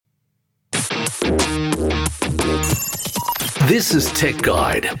This is Tech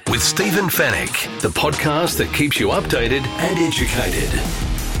Guide with Stephen Fennick, the podcast that keeps you updated and educated.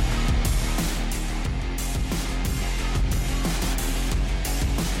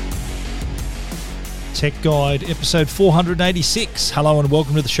 Tech Guide, episode 486. Hello and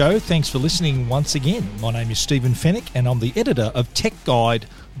welcome to the show. Thanks for listening once again. My name is Stephen Fennick and I'm the editor of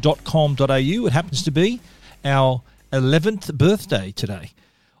techguide.com.au. It happens to be our 11th birthday today.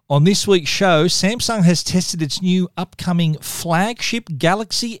 On this week's show, Samsung has tested its new upcoming flagship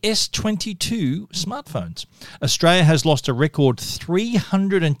Galaxy S22 smartphones. Australia has lost a record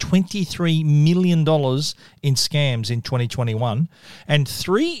 $323 million in scams in 2021, and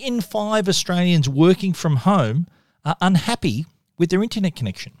 3 in 5 Australians working from home are unhappy with their internet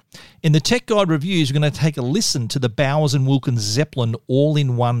connection. In the Tech Guide reviews, we're going to take a listen to the Bowers Wilkins Zeppelin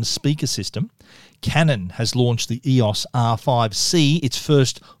all-in-one speaker system. Canon has launched the EOS R5 C, its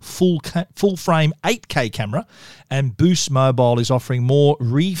first full-frame 8K camera, and Boost Mobile is offering more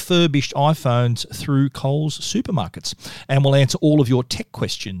refurbished iPhones through Coles supermarkets. And we'll answer all of your tech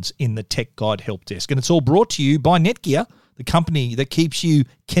questions in the Tech Guide Help Desk. And it's all brought to you by Netgear, the company that keeps you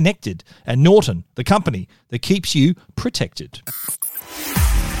connected, and Norton, the company that keeps you protected.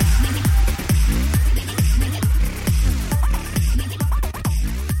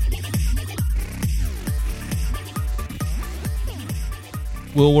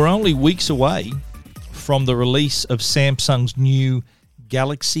 Well, we're only weeks away from the release of Samsung's new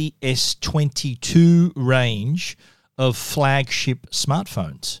Galaxy S22 range of flagship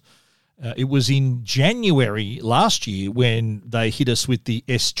smartphones. It was in January last year when they hit us with the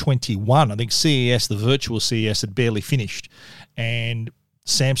S21. I think CES, the virtual CES, had barely finished, and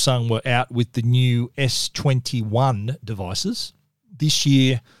Samsung were out with the new S21 devices. This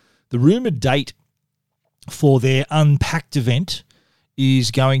year, the rumoured date for their Unpacked event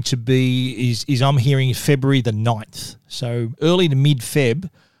is going to be, I'm hearing February the 9th. So early to mid-Feb,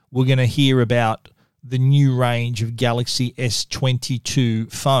 we're going to hear about the new range of Galaxy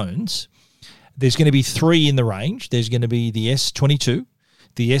S22 phones. There's going to be 3 in the range. There's going to be the S22,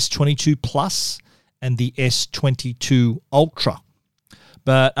 the S22 Plus, and the S22 Ultra.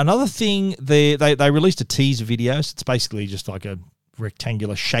 But another thing, they released a teaser video. So it's basically just like a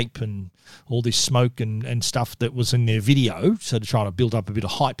rectangular shape and all this smoke and stuff that was in their video, so to try to build up a bit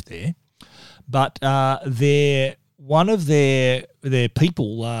of hype there. But one of their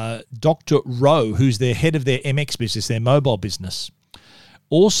people, Dr. Rowe, who's their head of their MX business, their mobile business,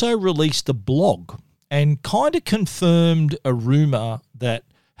 also released a blog and kind of confirmed a rumor that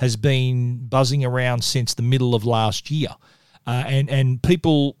has been buzzing around since the middle of last year. And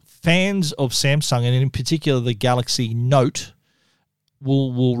people, fans of Samsung, and in particular the Galaxy Note,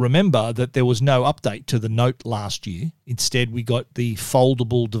 will remember that there was no update to the Note last year. Instead, we got the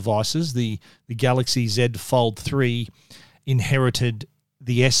foldable devices. The Galaxy Z Fold 3 inherited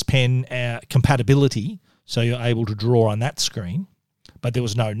the S Pen compatibility, so you're able to draw on that screen, but there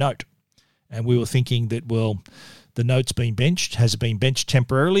was no Note. And we were thinking that, well, the Note's been benched. Has it been benched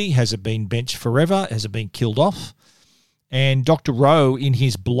temporarily? Has it been benched forever? Has it been killed off? And Dr. Rowe, in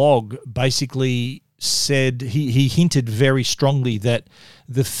his blog, basically said he hinted very strongly that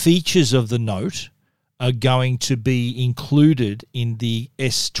the features of the Note are going to be included in the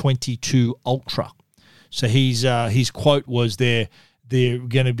S22 Ultra. So his quote was they're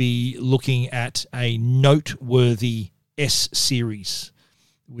going to be looking at a noteworthy S series,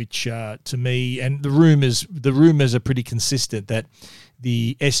 which to me, and the rumors are pretty consistent that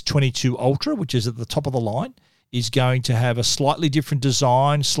the S22 Ultra, which is at the top of the line, is going to have a slightly different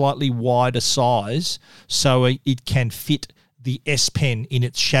design, slightly wider size, so it can fit the S Pen in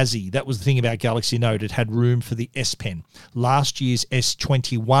its chassis. That was the thing about Galaxy Note. It had room for the S Pen. Last year's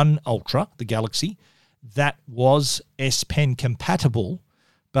S21 Ultra, the Galaxy, that was S Pen compatible,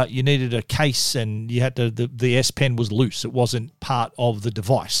 but you needed a case and you had to, the S Pen was loose. It wasn't part of the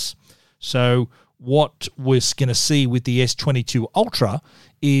device. So what we're going to see with the S22 Ultra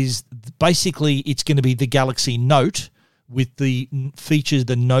is basically it's going to be the Galaxy Note with the features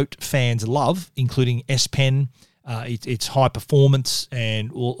the Note fans love, including S Pen, its high performance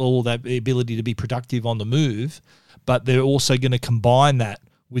and all that ability to be productive on the move. But they're also going to combine that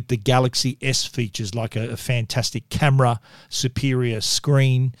with the Galaxy S features like a fantastic camera, superior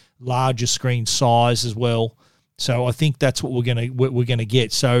screen, larger screen size as well. So I think that's what we're gonna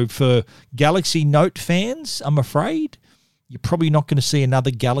get. So for Galaxy Note fans, I'm afraid you're probably not going to see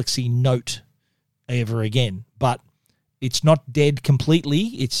another Galaxy Note ever again. But it's not dead completely.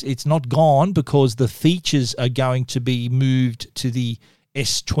 It's not gone because the features are going to be moved to the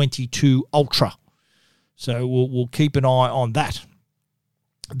S22 Ultra. So we'll keep an eye on that.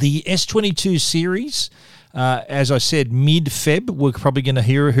 The S22 series, as I said, mid-Feb, we're probably going to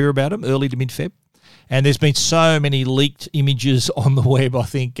hear about them, early to mid-Feb. And there's been so many leaked images on the web, I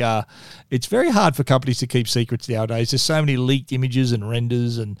think it's very hard for companies to keep secrets nowadays. There's so many leaked images and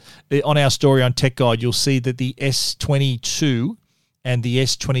renders. And on our story on Tech Guide, you'll see that the S22 and the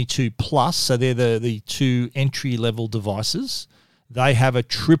S22 Plus, so they're the two entry-level devices, they have a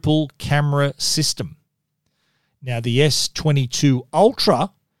triple camera system. Now, the S22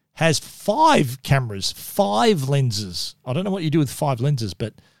 Ultra has 5 cameras, 5 lenses. I don't know what you do with 5 lenses,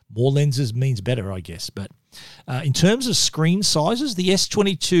 but more lenses means better, I guess. But in terms of screen sizes, the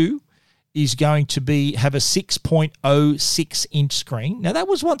S22 is going to have a 6.06-inch screen. Now, that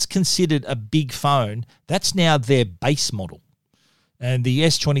was once considered a big phone. That's now their base model. And the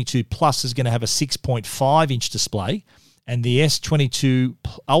S22 Plus is going to have a 6.5-inch display. And the S22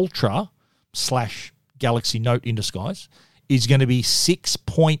 Ultra / Galaxy Note in disguise is going to be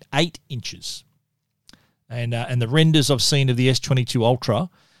 6.8 inches. And the renders I've seen of the S22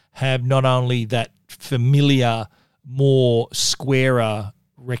 Ultra have not only that familiar, more squarer,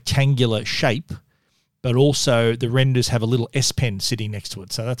 rectangular shape, but also the renders have a little S Pen sitting next to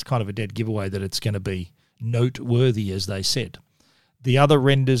it. So that's kind of a dead giveaway that it's going to be noteworthy, as they said. The other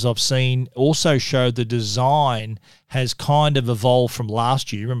renders I've seen also show the design has kind of evolved from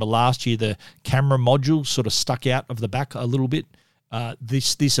last year. Remember last year the camera module sort of stuck out of the back a little bit.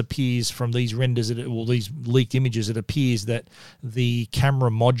 This appears from these renders, these leaked images, it appears that the camera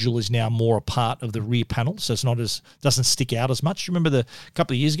module is now more a part of the rear panel, so it's doesn't stick out as much. Remember a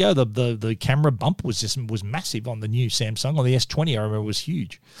couple of years ago, the camera bump was massive on the new Samsung. On the S20, I remember it was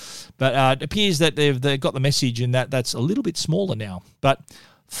huge. But it appears that they've got the message, and that's a little bit smaller now. But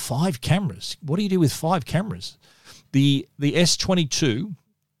 5 cameras. What do you do with 5 cameras? The S22.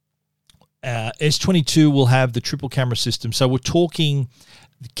 S22 will have the triple camera system. So we're talking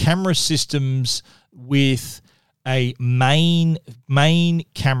camera systems with a main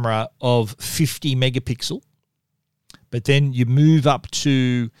camera of 50 megapixel, but then you move up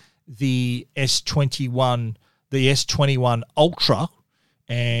to the S21 Ultra,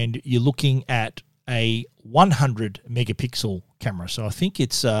 and you're looking at a 100 megapixel camera. So I think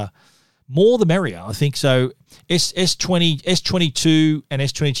it's more the merrier, I think. So S22 and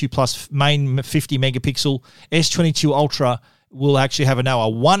S22 Plus main 50 megapixel. S22 Ultra will actually have now a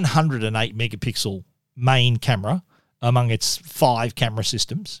 108 megapixel main camera among its 5 camera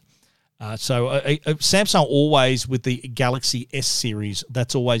systems. Samsung always, with the Galaxy S series,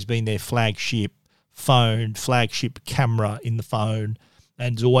 that's always been their flagship camera in the phone,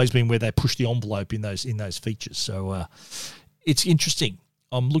 and it's always been where they push the envelope in those features. So it's interesting.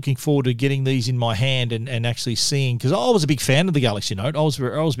 I'm looking forward to getting these in my hand and actually seeing, because I was a big fan of the Galaxy Note. I was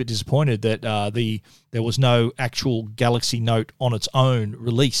a bit disappointed that there was no actual Galaxy Note on its own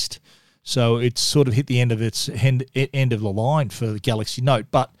released. So it's sort of hit the end of the line for the Galaxy Note.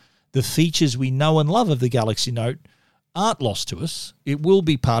 But the features we know and love of the Galaxy Note aren't lost to us. It will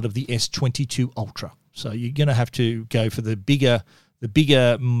be part of the S22 Ultra. So you're going to have to go for the bigger,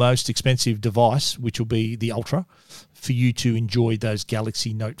 most expensive device, which will be the Ultra, for you to enjoy those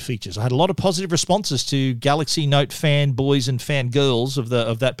Galaxy Note features. I had a lot of positive responses to Galaxy Note fanboys and fangirls of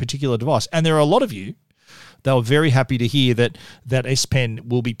that particular device. And there are a lot of you that were very happy to hear that S Pen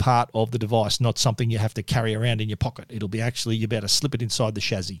will be part of the device, not something you have to carry around in your pocket. It'll be actually, you better slip it inside the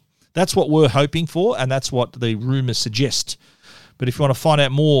chassis. That's what we're hoping for, and that's what the rumours suggest. But if you want to find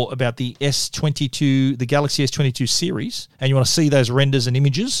out more about the S22, the Galaxy S22 series, and you want to see those renders and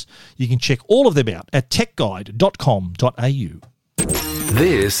images, you can check all of them out at techguide.com.au.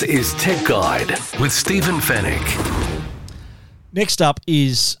 This is Tech Guide with Stephen Fennick. Next up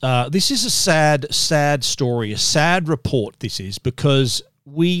is, this is a sad story, a sad report this is, because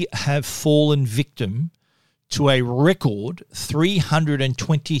we have fallen victim to a record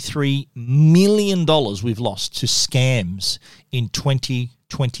 $323 million we've lost to scams in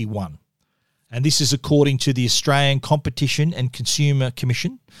 2021. And this is according to the Australian Competition and Consumer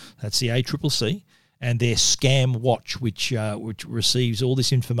Commission, that's the ACCC, and their Scam Watch, which receives all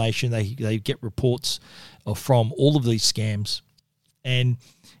this information. They get reports from all of these scams. And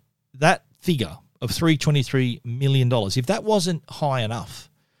that figure of $323 million, if that wasn't high enough,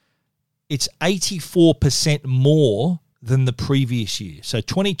 it's 84% more than the previous year. So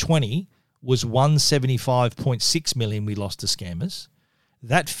 2020 was 175.6 million we lost to scammers.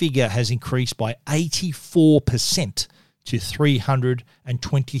 That figure has increased by 84% to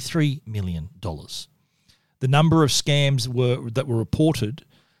 $323 million. The number of scams that were reported,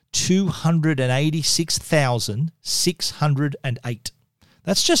 286,608.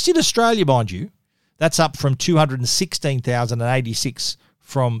 That's just in Australia, mind you. That's up from 216,086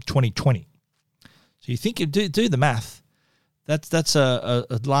 from 2020. So you think, do the math, that's a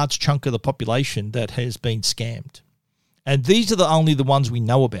large chunk of the population that has been scammed. And these are only the ones we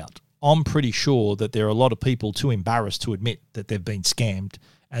know about. I'm pretty sure that there are a lot of people too embarrassed to admit that they've been scammed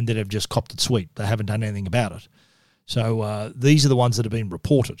and that have just copped it sweet. They haven't done anything about it. So these are the ones that have been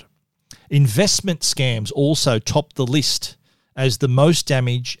reported. Investment scams also top the list as the most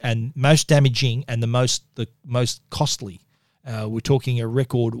damaging and the most costly. We're talking a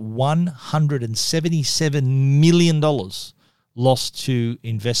record $177 million lost to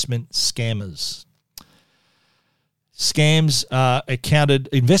investment scammers. Investment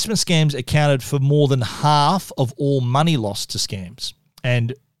scams accounted for more than half of all money lost to scams.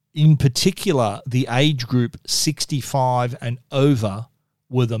 And in particular, the age group 65 and over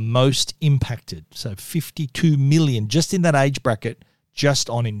were the most impacted. So 52 million just in that age bracket, just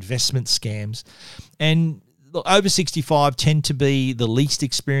on investment scams. And look, over 65 tend to be the least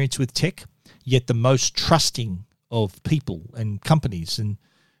experienced with tech, yet the most trusting of people and companies. And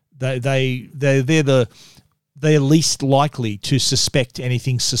they're least likely to suspect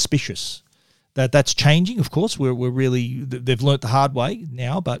anything suspicious. That's changing, of course. They've learnt the hard way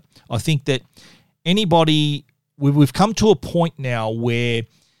now, but I think that we've come to a point now where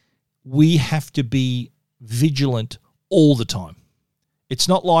we have to be vigilant all the time. It's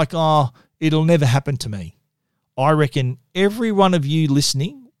not like, it'll never happen to me. I reckon every one of you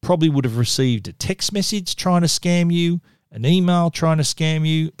listening probably would have received a text message trying to scam you, an email trying to scam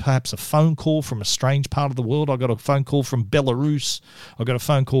you, perhaps a phone call from a strange part of the world. I got a phone call from Belarus. I got a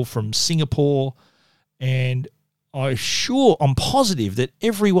phone call from Singapore. And I'm positive that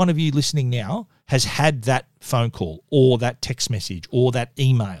every one of you listening now has had that phone call or that text message or that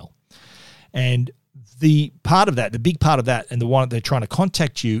email. And the big part of that, and the one they're trying to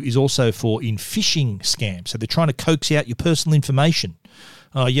contact you is also for in phishing scams. So they're trying to coax out your personal information.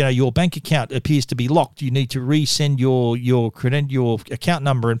 Your bank account appears to be locked. You need to resend your account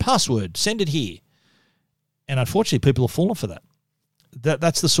number and password. Send it here. And unfortunately, people have fallen for that.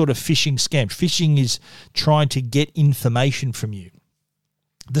 That's the sort of phishing scam. Phishing is trying to get information from you.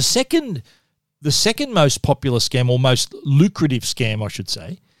 The second most popular scam, or most lucrative scam, I should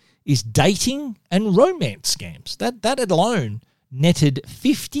say, is dating and romance scams. That alone netted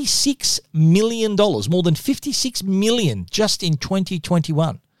 $56 million, more than $56 million just in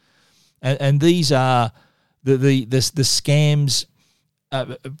 2021. And these are the scams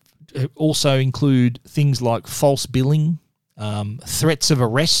also include things like false billing, threats of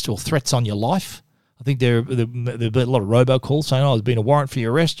arrest or threats on your life. I think there have been a lot of robocalls saying, there's been a warrant for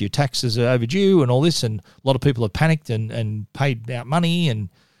your arrest, your taxes are overdue and all this, and a lot of people have panicked and paid out money. And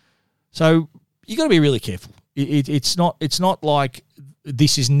so you got to be really careful. It's not like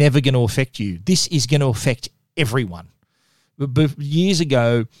this is never going to affect you. This is going to affect everyone. But years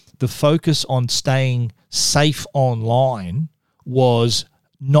ago, the focus on staying safe online was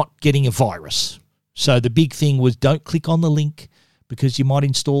not getting a virus. So the big thing was don't click on the link because you might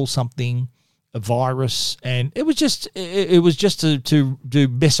install something, a virus, and it was just to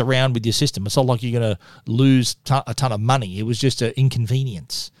mess around with your system. It's not like you're going to lose a ton of money. It was just an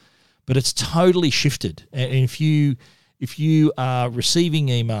inconvenience. But it's totally shifted. And if you are receiving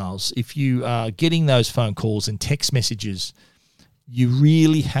emails, if you are getting those phone calls and text messages, you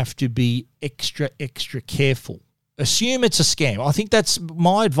really have to be extra careful. Assume it's a scam. I think that's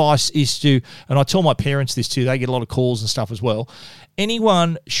my advice is to, and I tell my parents this too, they get a lot of calls and stuff as well.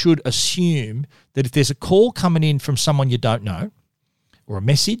 Anyone should assume that if there's a call coming in from someone you don't know, or a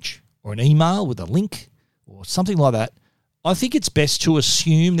message, or an email with a link, or something like that, I think it's best to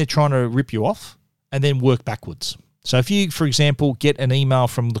assume they're trying to rip you off and then work backwards. So if you, for example, get an email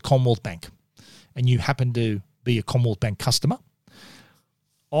from the Commonwealth Bank and you happen to be a Commonwealth Bank customer,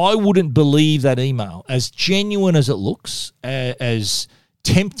 I wouldn't believe that email, as genuine as it looks, as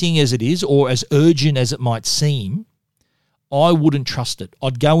tempting as it is, or as urgent as it might seem. I wouldn't trust it.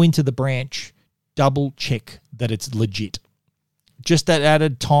 I'd go into the branch, double check that it's legit. Just that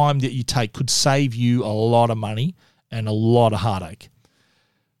added time that you take could save you a lot of money and a lot of heartache.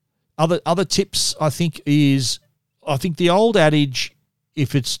 Other tips, I think the old adage,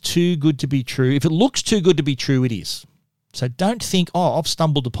 if it's too good to be true, if it looks too good to be true, it is. So don't think, I've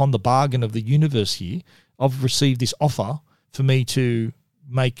stumbled upon the bargain of the universe here. I've received this offer for me to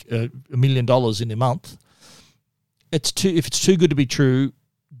make $1 million in a month. If it's too good to be true,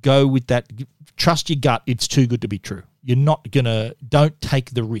 go with that. Trust your gut. It's too good to be true. Don't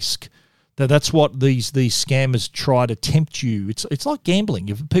take the risk. That's what these scammers try to tempt you. It's like gambling.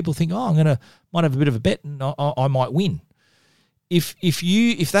 If people think, might have a bit of a bet and I might win.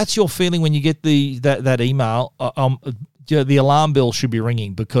 If that's your feeling when you get that email, the alarm bell should be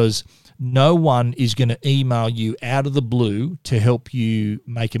ringing, because no one is going to email you out of the blue to help you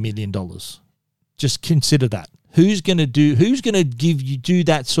make $1 million. Just consider that. Who's going to do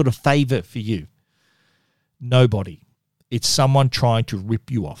that sort of favor for you? Nobody. It's someone trying to rip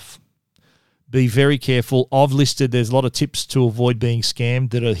you off. Be very careful. I've listed, there's a lot of tips to avoid being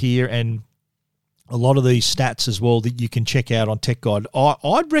scammed that are here, and a lot of these stats as well that you can check out on Tech Guide.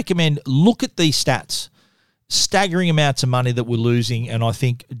 I'd recommend look at these stats. Staggering amounts of money that we're losing, and I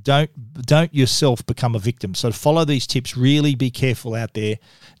think don't yourself become a victim. So follow these tips. Really be careful out there.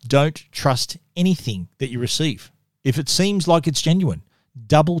 Don't trust anything that you receive. If it seems like it's genuine,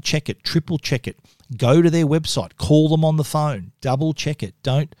 double check it, triple check it. Go to their website, call them on the phone, double check it.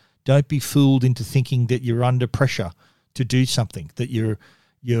 Don't be fooled into thinking that you're under pressure to do something, that you're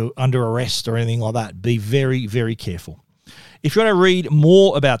under arrest or anything like that. Be very, very careful. If you want to read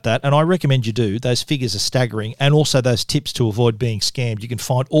more about that, and I recommend you do, those figures are staggering, and also those tips to avoid being scammed, you can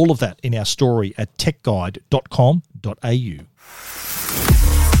find all of that in our story at techguide.com.au.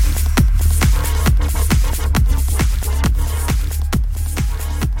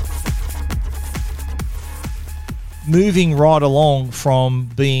 Moving right along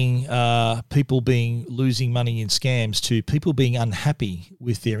from being people losing money in scams to people being unhappy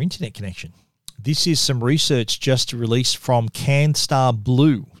with their internet connection. This is some research just released from CanStar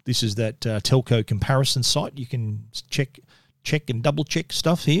Blue. This is that telco comparison site. You can check and double check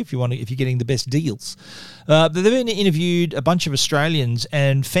stuff here if you're getting the best deals. They've interviewed a bunch of Australians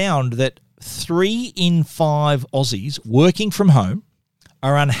and found that 3 in 5 Aussies working from home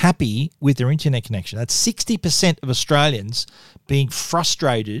are unhappy with their internet connection. That's 60% of Australians being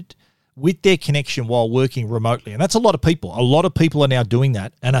frustrated with their connection while working remotely. And that's a lot of people. A lot of people are now doing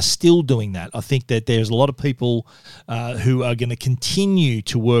that and are still doing that. I think that there's a lot of people who are going to continue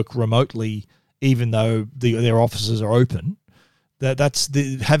to work remotely even though their offices are open.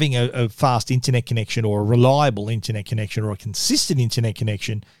 Having a fast internet connection or a reliable internet connection or a consistent internet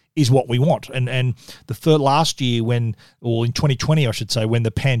connection is what we want. And the last year in 2020, I should say, when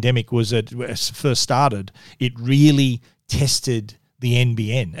the pandemic first started, it really tested the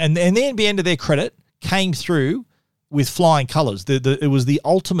NBN. And the NBN, to their credit, came through with flying colours. It was the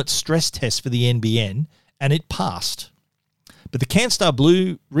ultimate stress test for the NBN, and it passed. But the CanStar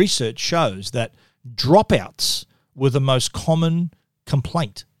Blue research shows that dropouts were the most common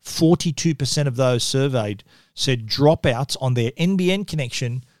complaint. 42% of those surveyed said dropouts on their NBN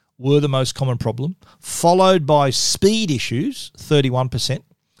connection were the most common problem, followed by speed issues, 31%,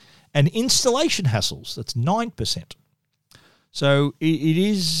 and installation hassles, that's 9%. So it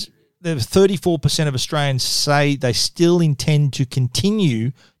is, 34% of Australians say they still intend to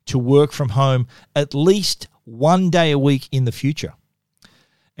continue to work from home at least one day a week in the future.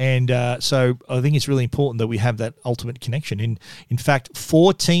 And so I think it's really important that we have that ultimate connection. In fact,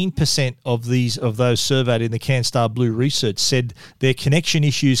 14% of those surveyed in the CanStar Blue research said their connection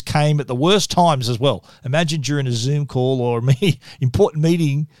issues came at the worst times as well. Imagine during a Zoom call or important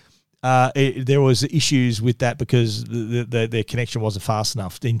meeting, there was issues with that because their connection wasn't fast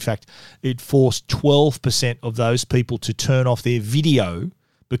enough. In fact, it forced 12% of those people to turn off their video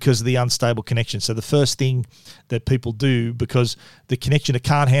because of the unstable connection. So the first thing that people do, because the connection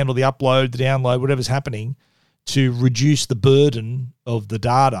can't handle the upload, the download, whatever's happening, to reduce the burden of the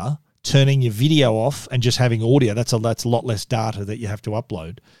data, turning your video off and just having audio, that's a lot less data that you have to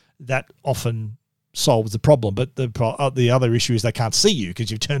upload. That often solves the problem, but the other issue is they can't see you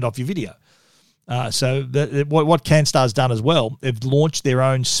because you've turned off your video. So what CanStar's done as well, they've launched their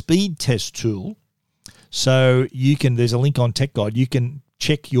own speed test tool. So there's a link on Tech Guide, you can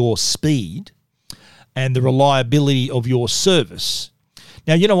check your speed and the reliability of your service.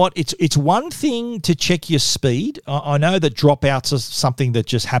 Now, you know what? It's one thing to check your speed. I know that dropouts are something that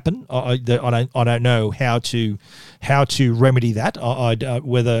just happen. I don't know how to remedy that.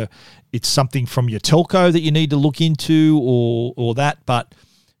 Whether it's something from your telco that you need to look into or that. But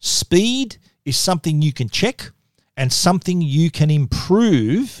speed is something you can check and something you can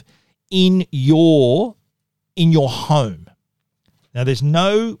improve in your home. Now, there's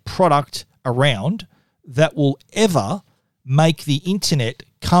no product around that will ever make the internet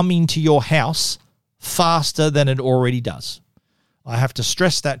come into your house faster than it already does. I have to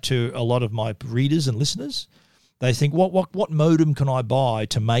stress that to a lot of my readers and listeners. They think, what modem can I buy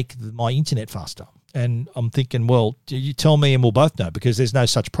to make my internet faster? And I'm thinking, well, you tell me and we'll both know, because there's no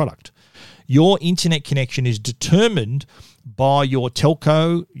such product. Your internet connection is determined by your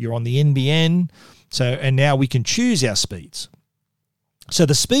telco. You're on the NBN. And now we can choose our speeds. So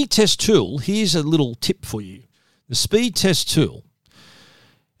the speed test tool, here's a little tip for you. The speed test tool,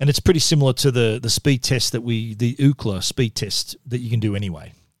 And it's pretty similar to the speed test the Ookla speed test that you can do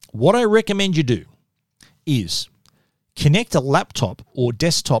anyway. What I recommend you do is connect a laptop or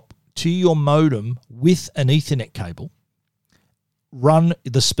desktop to your modem with an Ethernet cable, run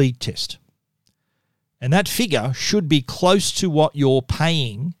the speed test. And that figure should be close to what you're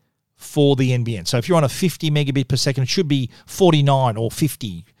paying for the NBN. So if you're on a 50 megabit per second, it should be 49 or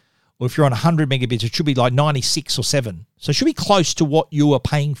 50. Or if you're on 100 megabits, it should be like 96 or 7. So it should be close to what you are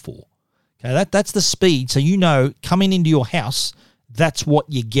paying for. Okay, that's the speed. So you know, coming into your house, that's what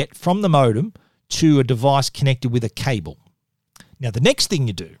you get from the modem to a device connected with a cable. Now, the next thing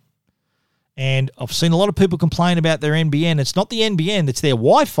you do, and I've seen a lot of people complain about their NBN. It's not the NBN, it's their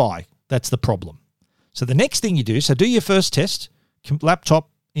Wi-Fi that's the problem. So the next thing you do, so do your first test,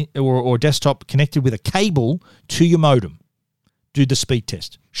 laptop or desktop connected with a cable to your modem. Do the speed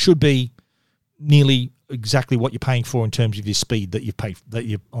test. Should be nearly exactly what you're paying for in terms of your speed that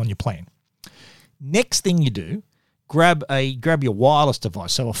you're on your plan. Next thing you do, grab your wireless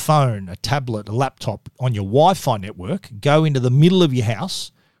device, so a phone, a tablet, a laptop on your Wi-Fi network, go into the middle of your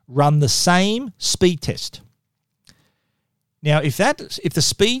house, run the same speed test. Now, if the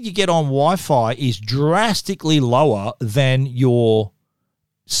speed you get on Wi-Fi is drastically lower than your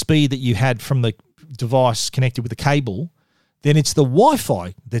speed that you had from the device connected with the cable, then it's the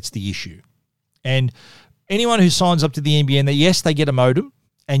Wi-Fi that's the issue. And anyone who signs up to the NBN, yes, they get a modem,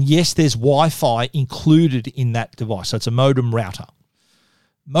 and yes, there's Wi-Fi included in that device. So it's a modem router.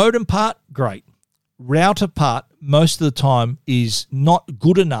 Modem part, great. Router part, most of the time, is not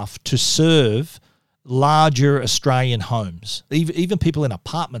good enough to serve larger Australian homes. Even people in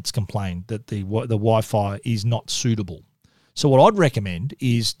apartments complain that the Wi-Fi is not suitable. So what I'd recommend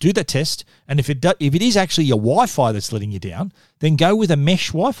is do that test, and if it is actually your Wi-Fi that's letting you down, then go with a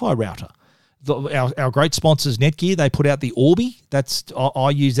mesh Wi-Fi router. Our great sponsors, Netgear, they put out the Orbi. I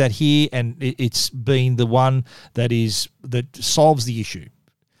use that here, and it's been the one that solves the issue.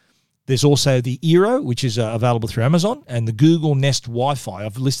 There's also the Eero, which is available through Amazon, and the Google Nest Wi-Fi.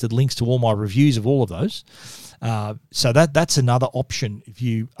 I've listed links to all my reviews of all of those. So that's another option if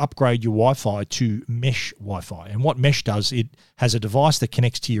you upgrade your Wi-Fi to mesh Wi-Fi. And what mesh does, it has a device that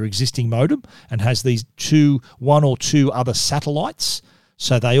connects to your existing modem and has these one or two other satellites.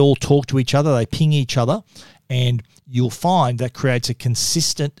 So they all talk to each other, they ping each other, and you'll find that creates a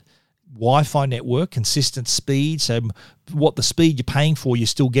consistent Wi-Fi network, consistent speed. So what the speed you're paying for, you're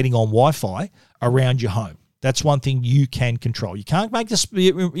still getting on Wi-Fi around your home. That's one thing you can control. You can't make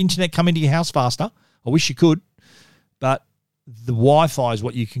the internet come into your house faster. I wish you could, but the Wi-Fi is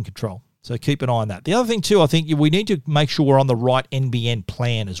what you can control. So keep an eye on that. The other thing too, I think we need to make sure we're on the right NBN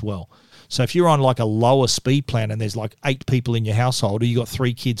plan as well. So if you're on like a lower speed plan and there's like 8 people in your household, or you got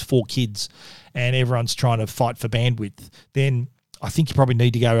 3 kids, 4 kids, and everyone's trying to fight for bandwidth, then I think you probably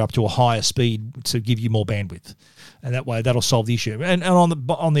need to go up to a higher speed to give you more bandwidth. And that way that'll solve the issue. And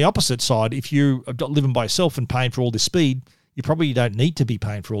on the opposite side, if you're living by yourself and paying for all this speed, you probably don't need to be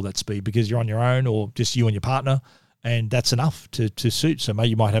paying for all that speed because you're on your own, or just you and your partner, and that's enough to suit. So maybe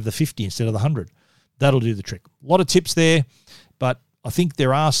you might have the 50 instead of the 100. That'll do the trick. A lot of tips there, but I think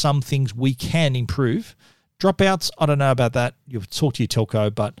there are some things we can improve. Dropouts, I don't know about that. You'll talk to your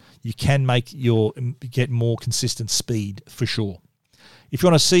telco, but you can get more consistent speed for sure. If you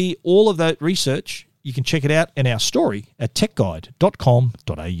want to see all of that research, you can check it out in our story at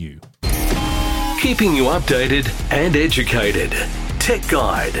techguide.com.au. Keeping you updated and educated. Tech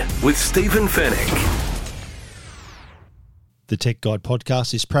Guide with Stephen Fennick. The Tech Guide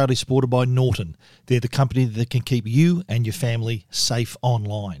podcast is proudly supported by Norton. They're the company that can keep you and your family safe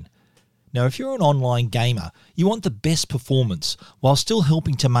online. Now, if you're an online gamer, you want the best performance while still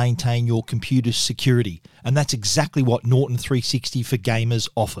helping to maintain your computer's security, and that's exactly what Norton 360 for Gamers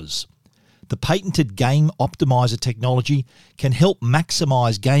offers. The patented Game Optimizer technology can help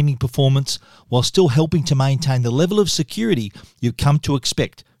maximize gaming performance while still helping to maintain the level of security you've come to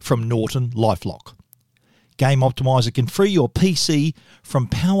expect from Norton LifeLock. Game Optimizer can free your PC from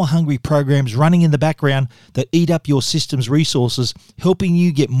power-hungry programs running in the background that eat up your system's resources, helping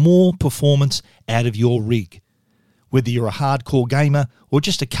you get more performance out of your rig. Whether you're a hardcore gamer or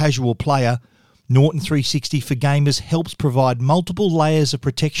just a casual player, Norton 360 for Gamers helps provide multiple layers of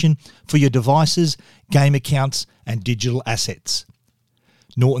protection for your devices, game accounts, and digital assets.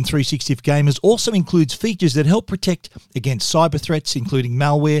 Norton 360 for Gamers also includes features that help protect against cyber threats, including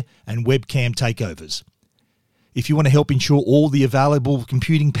malware and webcam takeovers. If you want to help ensure all the available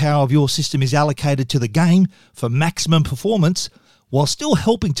computing power of your system is allocated to the game for maximum performance, while still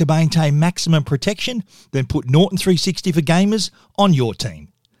helping to maintain maximum protection, then put Norton 360 for Gamers on your team.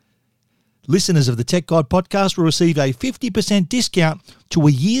 Listeners of the Tech Guide podcast will receive a 50% discount to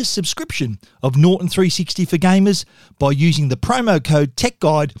a year's subscription of Norton 360 for gamers by using the promo code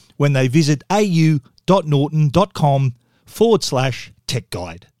TechGuide when they visit au.norton.com/Tech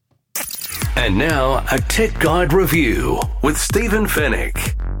Guide. And now, a Tech Guide review with Stephen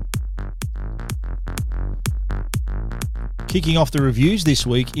Fennick. Kicking off the reviews this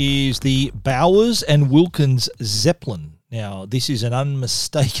week is the Bowers and Wilkins Zeppelin. Now, this is an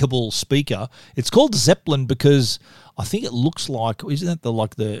unmistakable speaker. It's called Zeppelin because I think it looks like, isn't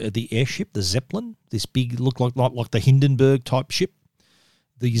that the airship, the Zeppelin? This big, look like the Hindenburg type ship.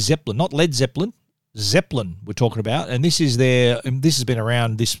 The Zeppelin, not Led Zeppelin, Zeppelin we're talking about. And this has been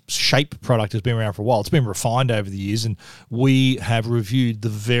around, this shape product has been around for a while. It's been refined over the years, and we have reviewed the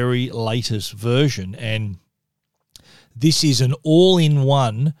very latest version. And this is an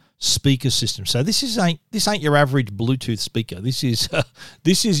all-in-one speaker system. So this ain't your average Bluetooth speaker. This is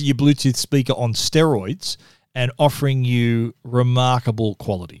your Bluetooth speaker on steroids and offering you remarkable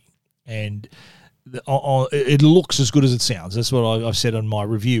quality. And it looks as good as it sounds. That's what I've said on my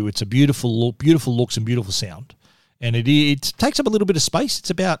review. It's a beautiful look, beautiful looks, and beautiful sound. And it takes up a little bit of space.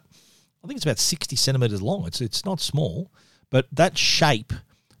 I think it's about 60 centimeters long. It's not small, but that shape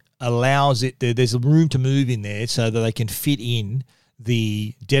allows it. There's room to move in there so that they can fit in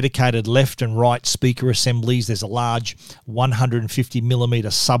the dedicated left and right speaker assemblies. There's a large 150 millimeter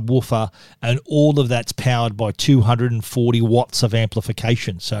subwoofer, and all of that's powered by 240 watts of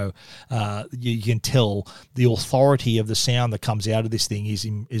amplification. So you can tell the authority of the sound that comes out of this thing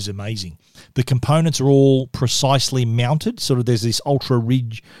is amazing. The components are all precisely mounted. There's this ultra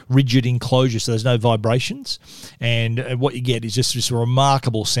rigid enclosure, so there's no vibrations. And what you get is just this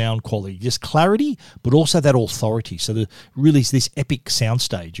remarkable sound quality, just clarity, but also that authority. So really this epic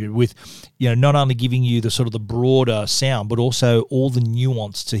soundstage with, not only giving you the sort of the broader sound, but also all the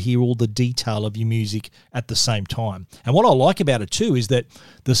nuance to hear all the detail of your music at the same time. And what I like about it too is that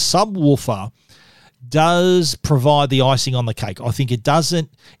the subwoofer does provide the icing on the cake. I think it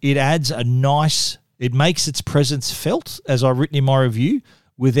makes its presence felt, as I've written in my review,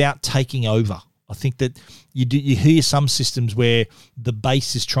 without taking over. I think that you hear some systems where the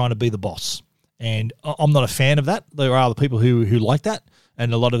bass is trying to be the boss. And I'm not a fan of that. There are other people who like that.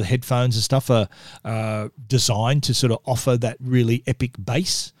 And a lot of the headphones and stuff are designed to sort of offer that really epic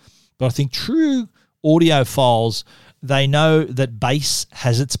bass. But I think true audiophiles, they know that bass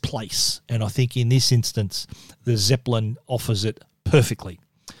has its place. And I think in this instance, the Zeppelin offers it perfectly.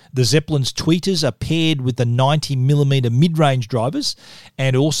 The Zeppelin's tweeters are paired with the 90mm mid-range drivers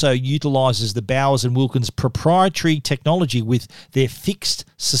and also utilises the Bowers & Wilkins proprietary technology with their fixed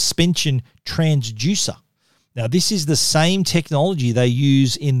suspension transducer. Now, this is the same technology they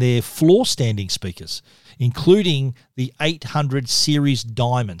use in their floor-standing speakers, including the 800 series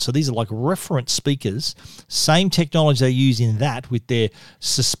Diamond. So these are like reference speakers. Same technology they use in that with their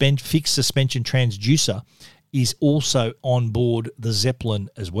fixed suspension transducer is also on board the Zeppelin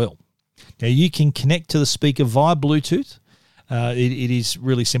as well. Now, you can connect to the speaker via Bluetooth. It is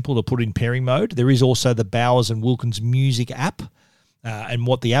really simple to put in pairing mode. There is also the Bowers & Wilkins Music app. And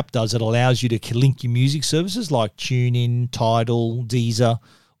what the app does, it allows you to link your music services like TuneIn, Tidal, Deezer,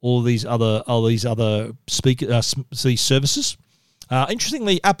 all these other these services.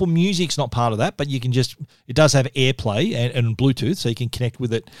 Interestingly, Apple Music's not part of that, but it does have AirPlay and Bluetooth, so you can connect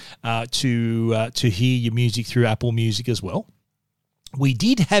with it to hear your music through Apple Music as well. We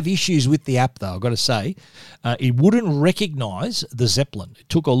did have issues with the app, though, I've got to say. It wouldn't recognise the Zeppelin. It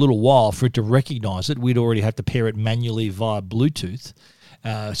took a little while for it to recognise it. We'd already had to pair it manually via Bluetooth.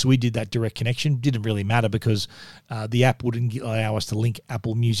 So we did that direct connection. Didn't really matter because the app wouldn't allow us to link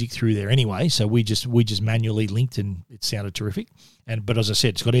Apple Music through there anyway. So we just manually linked, and it sounded terrific. But as I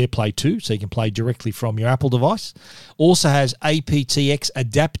said, it's got AirPlay too, so you can play directly from your Apple device. Also has aptX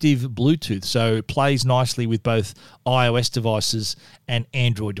adaptive Bluetooth, so it plays nicely with both iOS devices and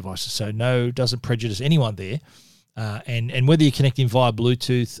Android devices. So doesn't prejudice anyone there. And whether you're connecting via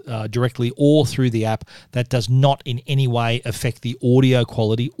Bluetooth directly or through the app, that does not in any way affect the audio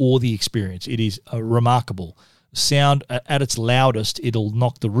quality or the experience. It is remarkable. Sound at its loudest, it'll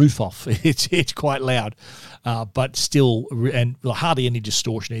knock the roof off. It's quite loud, but still, and hardly any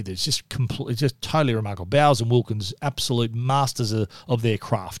distortion either. It's just totally remarkable. Bowers & Wilkins, absolute masters of their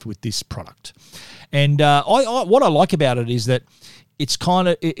craft with this product. And what I like about it is that it's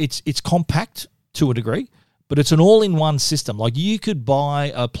compact to a degree, but it's an all-in-one system. Like, you could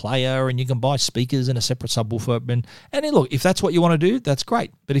buy a player and you can buy speakers and a separate subwoofer. And look, if that's what you want to do, that's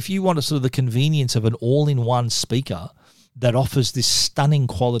great. But if you want sort of the convenience of an all-in-one speaker that offers this stunning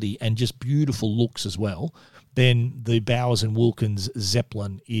quality and just beautiful looks as well, then the Bowers and Wilkins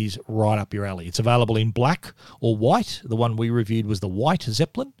Zeppelin is right up your alley. It's available in black or white. The one we reviewed was the white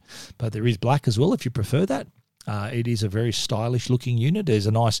Zeppelin, but there is black as well if you prefer that. It is a very stylish looking unit. There's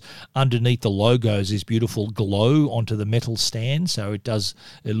a nice, underneath the logos, this beautiful glow onto the metal stand, so it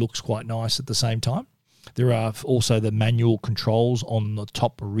looks quite nice at the same time. There are also the manual controls on the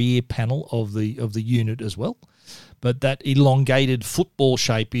top rear panel of the unit as well. But that elongated football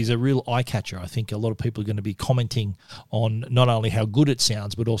shape is a real eye catcher. I think a lot of people are going to be commenting on not only how good it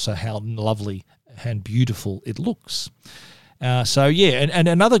sounds, but also how lovely and beautiful it looks. And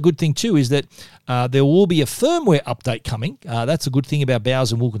another good thing too is that there will be a firmware update coming. That's a good thing about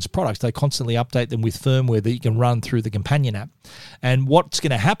Bowers & Wilkins products. They constantly update them with firmware that you can run through the companion app. And what's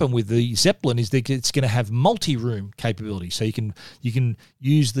going to happen with the Zeppelin is that it's going to have multi-room capability. So you can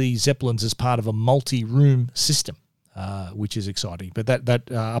use the Zeppelins as part of a multi-room system. Which is exciting. But that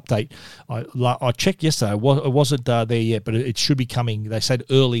update, I checked yesterday, it wasn't there yet, but it should be coming. They said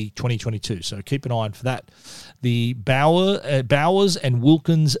early 2022, so keep an eye on for that. The Bowers and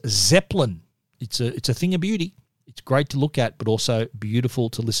Wilkins Zeppelin, it's a thing of beauty. It's great to look at, but also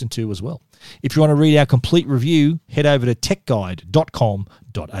beautiful to listen to as well. If you want to read our complete review, head over to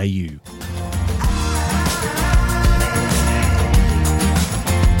techguide.com.au.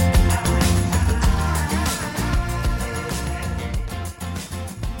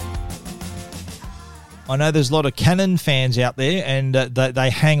 I know there's a lot of Canon fans out there, and they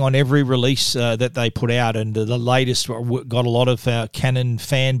hang on every release that they put out, and the latest got a lot of Canon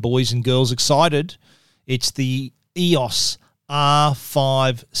fanboys and girls excited. It's the EOS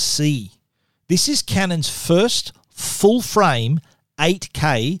R5 C. This is Canon's first full-frame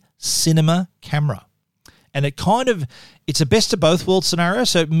 8K cinema camera. And it's a best of both worlds scenario,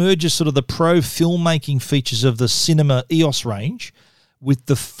 so it merges sort of the pro filmmaking features of the cinema EOS range with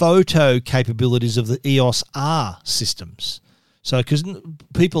the photo capabilities of the EOS R systems. So, because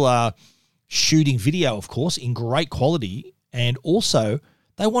people are shooting video, of course, in great quality, and also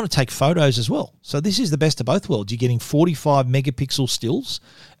they want to take photos as well. So this is the best of both worlds. You're getting 45 megapixel stills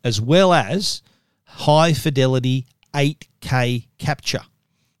as well as high fidelity 8K capture.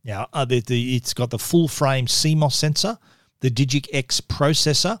 Now, it's got the full frame CMOS sensor, the Digic X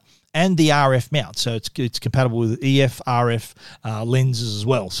processor, and the RF mount. So it's compatible with EF, RF lenses as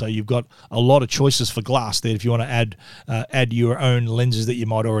well. So you've got a lot of choices for glass there if you want to add your own lenses that you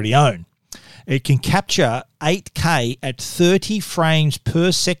might already own. It can capture 8K at 30 frames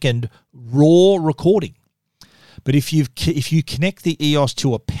per second raw recording. But if you connect the EOS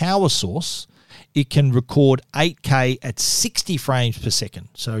to a power source, it can record 8K at 60 frames per second.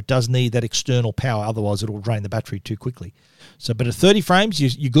 So it does need that external power, otherwise it'll drain the battery too quickly. So, but at 30 frames,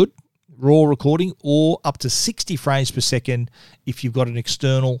 you're good, raw recording, or up to 60 frames per second if you've got an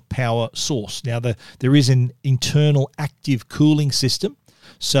external power source. Now, there is an internal active cooling system,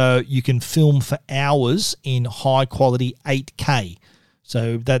 so you can film for hours in high-quality 8K.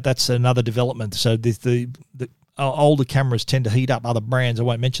 So that's another development. So the older cameras tend to heat up. Other brands, I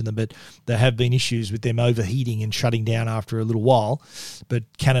won't mention them, but there have been issues with them overheating and shutting down after a little while. But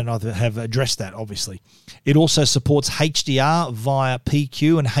Canon have addressed that, obviously. It also supports HDR via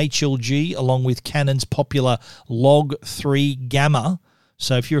PQ and HLG, along with Canon's popular Log3 Gamma.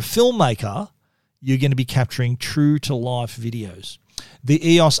 So if you're a filmmaker, you're going to be capturing true-to-life videos.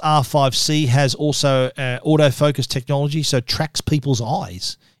 The EOS R5 C has also autofocus technology, so it tracks people's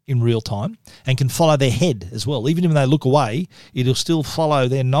eyes in real time and can follow their head as well. Even when they look away, it'll still follow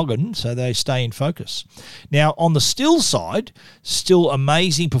their noggin so they stay in focus. Now, on the still side, still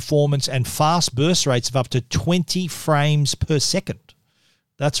amazing performance and fast burst rates of up to 20 frames per second.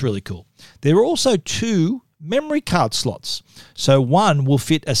 That's really cool. There are also 2 memory card slots. So one will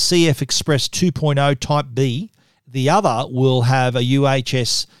fit a CF Express 2.0 Type B. The other will have a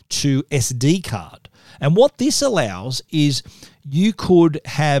UHS 2 SD card. And what this allows is you could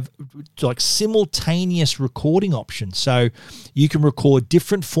have like simultaneous recording options. So you can record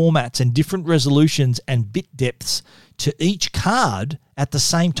different formats and different resolutions and bit depths to each card at the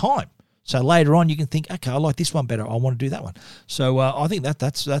same time. So later on you can think, okay, I like this one better. I want to do that one. So I think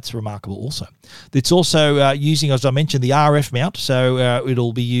that's remarkable also. It's also using, as I mentioned, the RF mount. So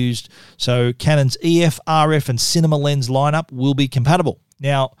it'll be used. So Canon's EF, RF and cinema lens lineup will be compatible.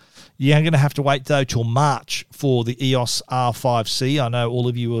 Now, you're going to have to wait, though, till March for the EOS R5 C. I know all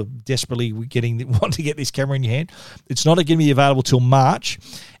of you are desperately want to get this camera in your hand. It's not going to be available till March.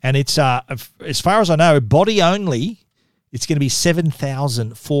 And it's, as far as I know, body only, it's going to be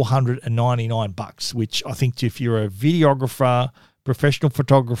 $7,499, which I think if you're a videographer, professional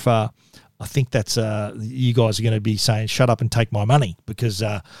photographer, I think that's you guys are going to be saying, shut up and take my money, because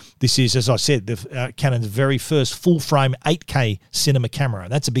this is, as I said, Canon's very first full-frame 8K cinema camera.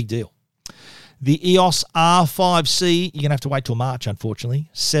 That's a big deal. The EOS R5 C, you're going to have to wait till March,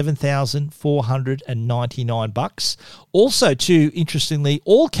 unfortunately, $7,499. Also, too, interestingly,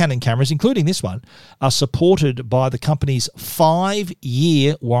 all Canon cameras, including this one, are supported by the company's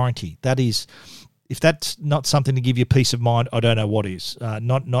 5-year warranty. That is, if that's not something to give you peace of mind, I don't know what is.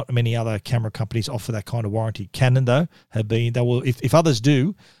 Not many other camera companies offer that kind of warranty. Canon, though, have been. They will. If others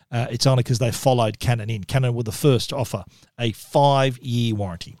do, it's only because they followed Canon in. Canon were the first to offer a 5-year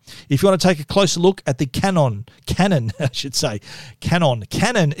warranty. If you want to take a closer look at the Canon Canon EOS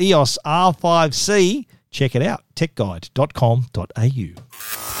R5 C, check it out. techguide.com.au.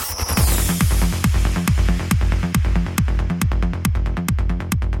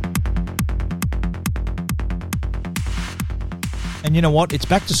 And you know what? It's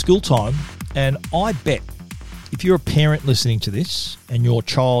back to school time, and I bet if you're a parent listening to this and your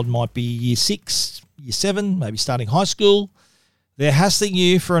child might be year 6, year 7, maybe starting high school, they're hassling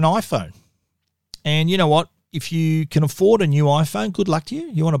you for an iPhone. And you know what? If you can afford a new iPhone, good luck to you.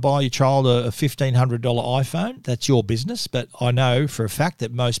 You want to buy your child a $1,500 iPhone, that's your business. But I know for a fact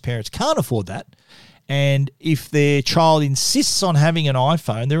that most parents can't afford that. And if their child insists on having an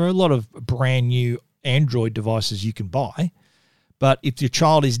iPhone, there are a lot of brand new Android devices you can buy. But if your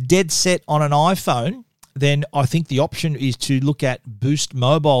child is dead set on an iPhone, then I think the option is to look at Boost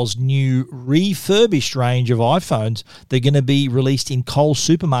Mobile's new refurbished range of iPhones. They're going to be released in Coles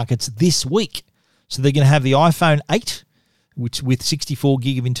supermarkets this week. So they're going to have the iPhone 8, which with 64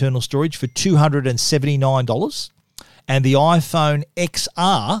 gig of internal storage for $279, and the iPhone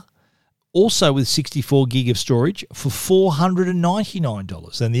XR, also with 64 gig of storage, for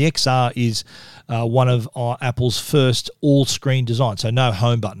 $499. And the XR is one of Apple's first all-screen design, so no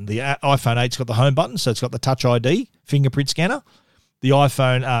home button. The iPhone 8's got the home button, so it's got the Touch ID fingerprint scanner. The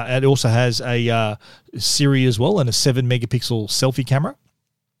iPhone, it also has a Siri as well and a 7-megapixel selfie camera.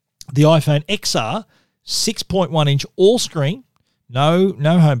 The iPhone XR, 6.1-inch all-screen, no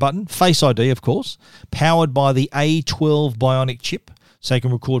home button, Face ID, of course, powered by the A12 Bionic chip, so you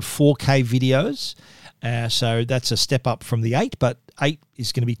can record 4K videos. So that's a step up from the 8, but 8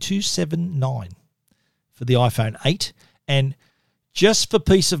 is going to be $279 for the iPhone 8. And just for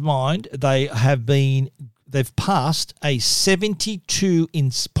peace of mind, they've passed a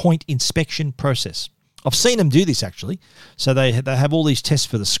 72-point inspection process. I've seen them do this, actually. So they have all these tests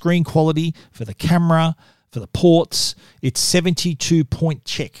for the screen quality, for the camera, for the ports. It's 72-point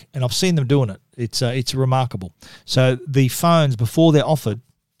check, and I've seen them doing it. It's remarkable. So the phones, before they're offered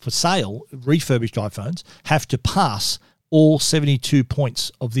for sale, refurbished iPhones, have to pass all 72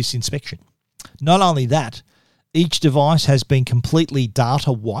 points of this inspection. Not only that, each device has been completely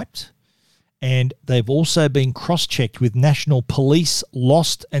data wiped, and they've also been cross-checked with National Police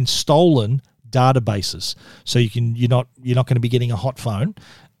lost and stolen databases. So you're not going to be getting a hot phone.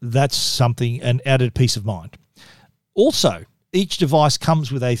 That's something, an added peace of mind. Also, each device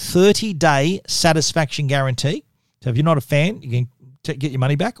comes with a 30-day satisfaction guarantee. So if you're not a fan, you can get your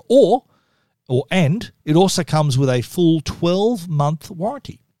money back, and it also comes with a full 12-month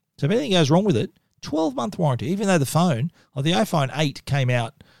warranty. So if anything goes wrong with it, 12-month warranty, even though the iPhone 8 came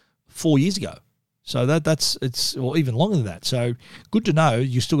out 4 years ago. So or even longer than that. So good to know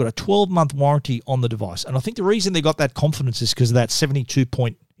you've still got a 12-month warranty on the device. And I think the reason they got that confidence is because of that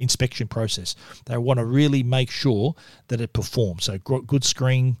 72-point inspection process. They want to really make sure that it performs. So good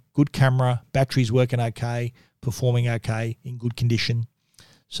screen, good camera, batteries working okay, performing okay, in good condition.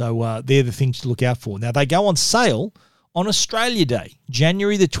 So they're the things to look out for. Now, they go on sale on Australia Day,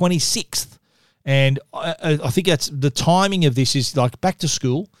 January the 26th. And I think that's the timing of this is like back to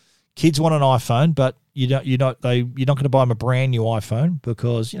school. Kids want an iPhone, but you're not going to buy them a brand new iPhone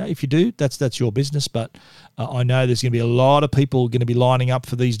because, if you do, that's your business. But I know there's going to be a lot of people going to be lining up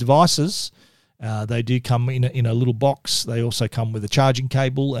for these devices. They do come in a little box. They also come with a charging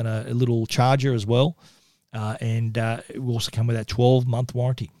cable and a little charger as well. And it will also come with that 12-month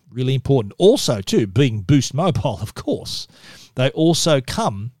warranty. Really important. Also, too, being Boost Mobile, of course, they also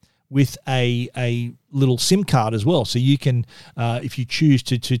come with a little SIM card as well. So you can, if you choose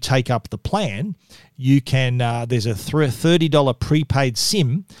to take up the plan, you can, there's a $30 prepaid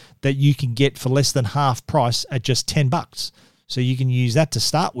SIM that you can get for less than half price at just $10. So you can use that to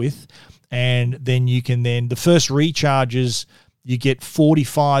start with. And then the first recharges, you get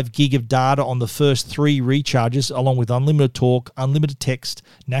 45 gig of data on the first 3 recharges, along with unlimited talk, unlimited text,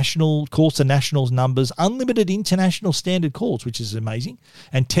 national calls to nationals numbers, unlimited international standard calls, which is amazing,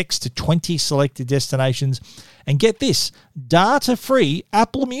 and text to 20 selected destinations. And get this, data-free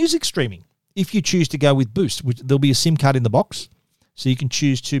Apple Music streaming. if you choose to go with Boost, there'll be a SIM card in the box, so you can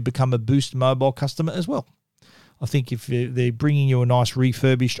choose to become a Boost mobile customer as well. I think if they're bringing you a nice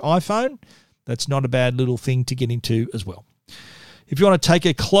refurbished iPhone, that's not a bad little thing to get into as well. If you want to take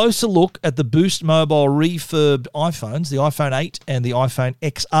a closer look at the Boost Mobile refurbed iPhones, the iPhone 8 and the iPhone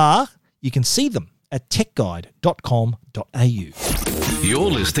XR, you can see them at techguide.com.au.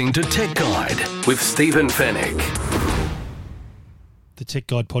 You're listening to Tech Guide with Stephen Fennick. The Tech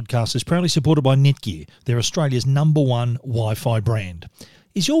Guide podcast is proudly supported by Netgear. They're Australia's #1 Wi-Fi brand.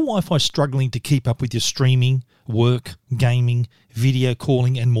 Is your Wi-Fi struggling to keep up with your streaming, work, gaming, video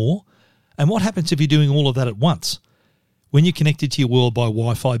calling and more? And what happens if you're doing all of that at once? When you're connected to your world by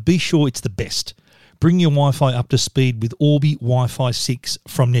Wi-Fi, be sure it's the best. Bring your Wi-Fi up to speed with Orbi Wi-Fi 6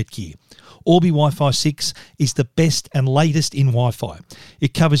 from Netgear. Orbi Wi-Fi 6 is the best and latest in Wi-Fi.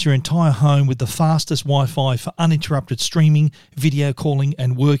 It covers your entire home with the fastest Wi-Fi for uninterrupted streaming, video calling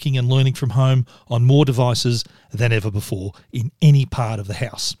and working and learning from home on more devices than ever before in any part of the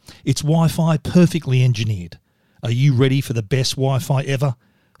house. It's Wi-Fi perfectly engineered. Are you ready for the best Wi-Fi ever?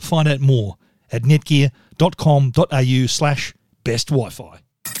 Find out more at netgear.com.au/best Wi-Fi.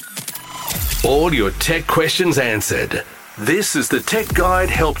 All your tech questions answered. This is the Tech Guide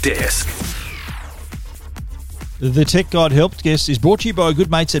Help Desk. The Tech Guide Help Desk is brought to you by our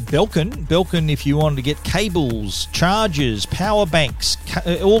good mates at Belkin. Belkin, if you want to get cables, chargers, power banks,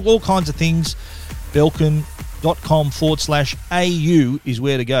 all kinds of things, belkin.com/au is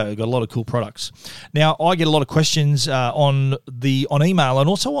where to go. Got a lot of cool products. Now, I get a lot of questions on email and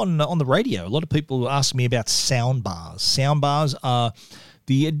also on the radio. A lot of people ask me about sound bars. Sound bars are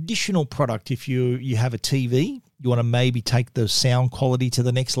the additional product if you have a TV. You want to maybe take the sound quality to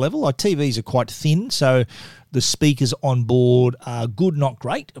the next level. Like TVs are quite thin, so the speakers on board are good, not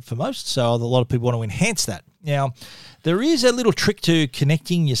great for most. So a lot of people want to enhance that. Now, there is a little trick to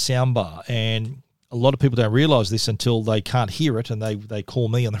connecting your soundbar, and a lot of people don't realise this until they can't hear it and they call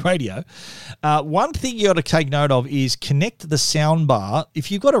me on the radio. One thing you got to take note of is connect the soundbar. If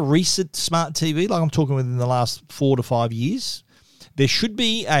you've got a recent smart TV, like I'm talking within the last 4 to 5 years, there should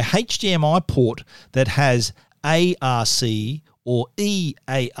be a HDMI port that has ARC or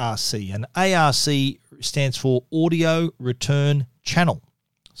EARC, and ARC stands for Audio Return Channel.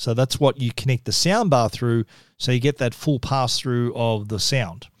 So that's what you connect the soundbar through, so you get that full pass-through of the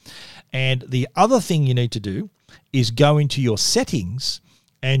sound. And the other thing you need to do is go into your settings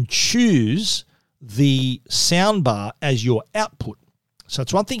and choose the soundbar as your output. So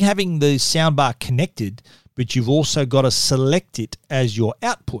it's one thing having the soundbar connected, but you've also got to select it as your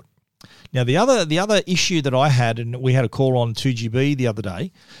output. Now, the other issue that I had, and we had a call on 2GB the other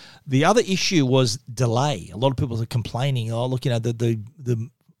day, the other issue was delay. A lot of people are complaining, the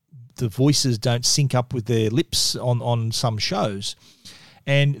voices don't sync up with their lips on some shows.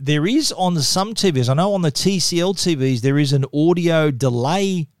 And there is on some TVs, I know on the TCL TVs, there is an audio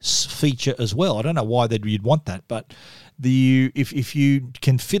delay feature as well. I don't know why you'd want that, but if you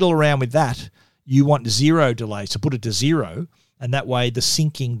can fiddle around with that, you want 0 delay, so put it to 0. And that way the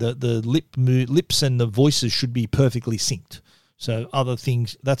syncing, the lips and the voices should be perfectly synced. So other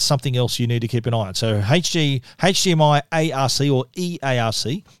things, that's something else you need to keep an eye on. So HDMI ARC or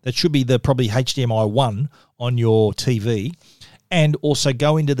EARC, that should be probably HDMI 1 on your TV. And also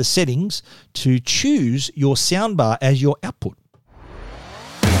go into the settings to choose your soundbar as your output.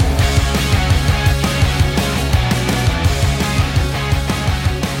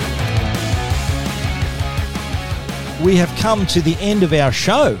 We have come to the end of our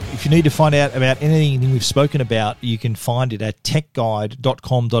show. If you need to find out about anything we've spoken about, you can find it at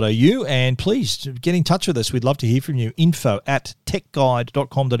techguide.com.au, and please get in touch with us. We'd love to hear from you.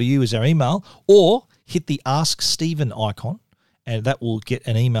 info@techguide.com.au is our email, or hit the Ask Stephen icon, and that will get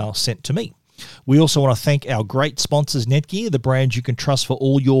an email sent to me. We also want to thank our great sponsors, Netgear, the brand you can trust for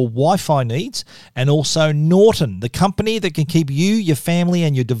all your Wi-Fi needs, and also Norton, the company that can keep you, your family,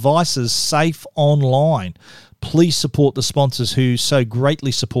 and your devices safe online. Please support the sponsors who so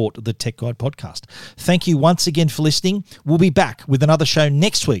greatly support the Tech Guide podcast. Thank you once again for listening. We'll be back with another show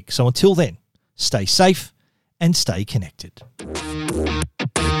next week. So until then, stay safe and stay connected.